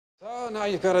now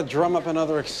you've got to drum up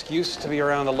another excuse to be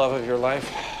around the love of your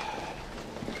life.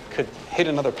 Could hate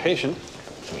another patient.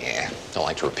 Yeah, don't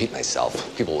like to repeat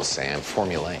myself. People will say I'm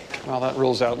formulaic. Well, that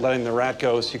rules out letting the rat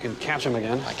go so you can catch him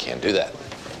again. I can't do that.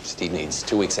 Steve needs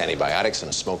 2 weeks antibiotics and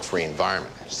a smoke-free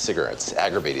environment. Cigarettes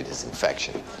aggravated his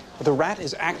infection. The rat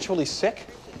is actually sick?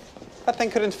 That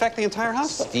thing could infect the entire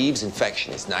hospital. Steve's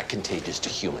infection is not contagious to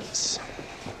humans.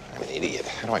 I'm an idiot.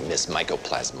 How do I miss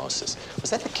mycoplasmosis? Was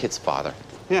that the kid's father?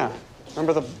 Yeah.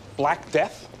 Remember the Black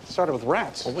Death? Started with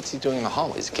rats. Well, what's he doing in the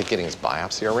hallway? Is the kid getting his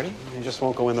biopsy already? He just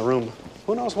won't go in the room.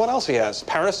 Who knows what else he has?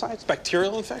 Parasites?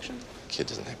 Bacterial infection? The kid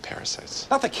doesn't have parasites.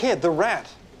 Not the kid, the rat.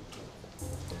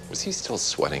 Was he still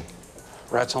sweating?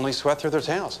 Rats only sweat through their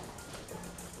tails.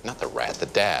 Not the rat, the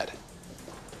dad.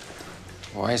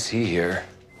 Why is he here?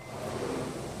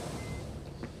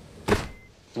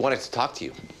 He wanted to talk to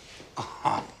you.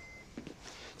 Uh-huh.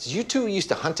 So you two used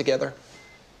to hunt together?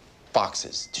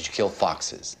 Foxes. Did you kill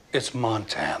foxes? It's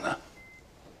Montana.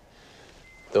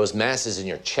 Those masses in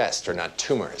your chest are not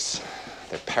tumors.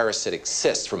 They're parasitic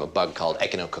cysts from a bug called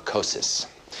echinococcosis.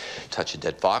 Touch a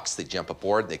dead fox, they jump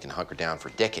aboard, they can hunker down for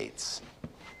decades.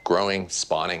 Growing,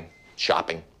 spawning,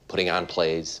 shopping, putting on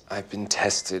plays. I've been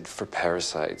tested for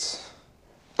parasites.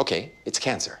 Okay, it's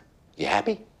cancer. You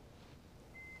happy?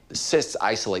 The cysts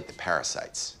isolate the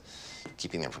parasites,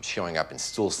 keeping them from showing up in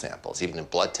stool samples, even in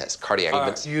blood tests,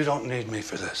 cardiac... You don't need me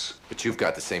for this. But you've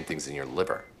got the same things in your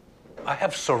liver. I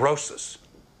have cirrhosis.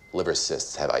 Liver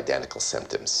cysts have identical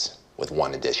symptoms, with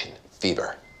one addition,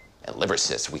 fever. And liver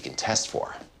cysts we can test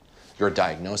for. Your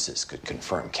diagnosis could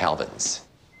confirm Kalvin's.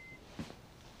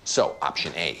 So,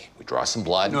 option A, we draw some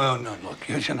blood. No, look,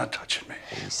 you're not touching me.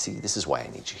 You see, this is why I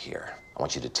need you here. I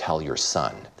want you to tell your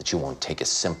son that you won't take a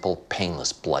simple,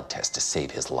 painless blood test to save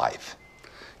his life.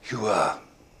 You,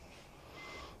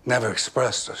 never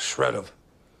expressed a shred of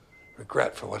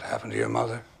regret for what happened to your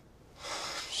mother?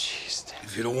 Jeez, Dad.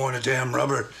 If you'd have worn a damn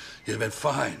rubber, you'd have been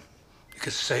fine. You could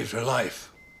have saved her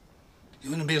life. You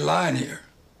wouldn't be lying here.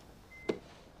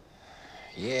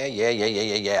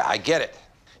 Yeah. I get it.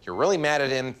 You're really mad at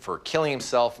him for killing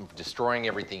himself and for destroying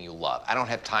everything you love. I don't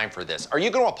have time for this. Are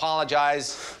you going to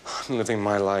apologize? I'm living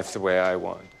my life the way I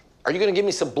want. Are you going to give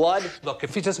me some blood? Look,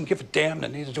 if he doesn't give a damn,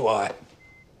 then neither do I.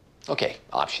 Okay,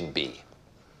 option B.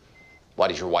 Why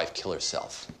did your wife kill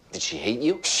herself? Did she hate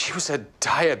you? She was a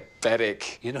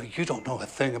diabetic. You know, you don't know a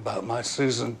thing about my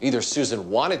Susan. Either Susan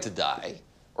wanted to die,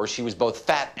 or she was both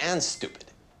fat and stupid.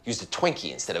 Used a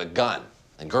Twinkie instead of a gun.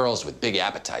 And girls with big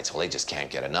appetites, well, they just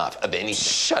can't get enough of anything.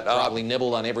 Shut up. Probably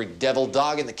nibbled on every devil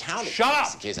dog in the county. Shut up!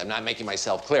 Just in case I'm not making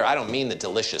myself clear, I don't mean the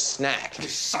delicious snack. You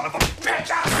son of a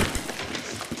bitch!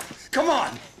 Come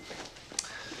on!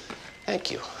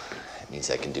 Thank you. That means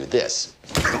I can do this.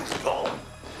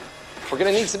 We're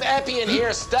gonna need some epi in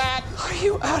here, Stat. Are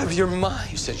you out of your mind?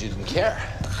 You said you didn't care.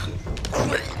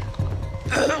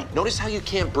 Notice how you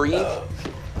can't breathe?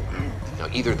 Now,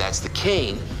 either that's the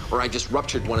cane, or I just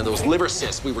ruptured one of those liver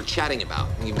cysts we were chatting about,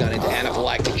 and you've gone into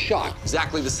anaphylactic shock.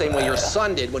 Exactly the same way your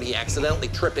son did when he accidentally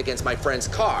tripped against my friend's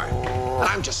car. And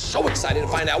I'm just so excited to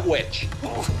find out which.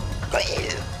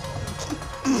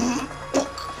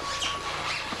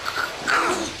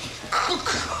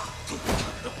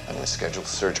 I'm gonna schedule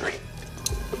surgery.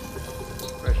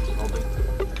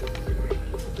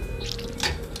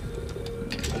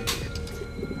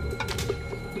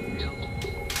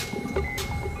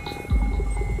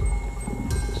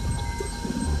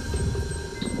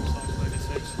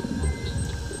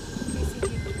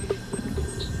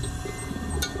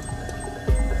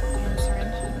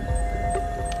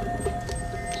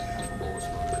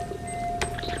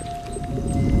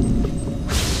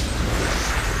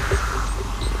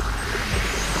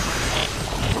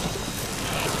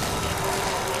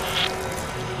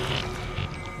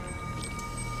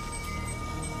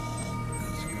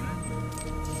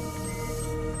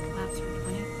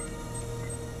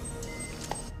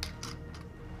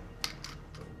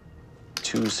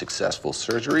 Two successful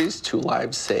surgeries, 2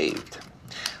 lives saved.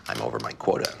 I'm over my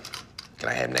quota. Can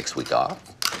I have next week off?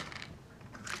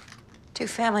 2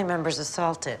 family members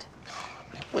assaulted.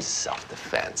 It was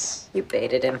self-defense. You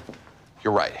baited him.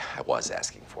 You're right, I was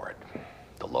asking for it.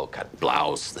 The low-cut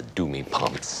blouse, the doomy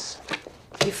pumps.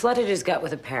 You flooded his gut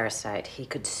with a parasite. He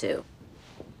could sue.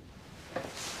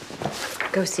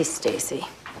 Go see Stacy.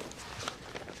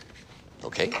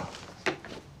 Okay?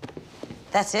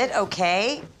 That's it,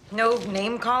 okay? No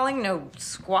name-calling, no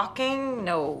squawking,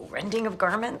 no rending of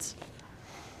garments?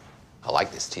 I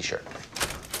like this T-shirt.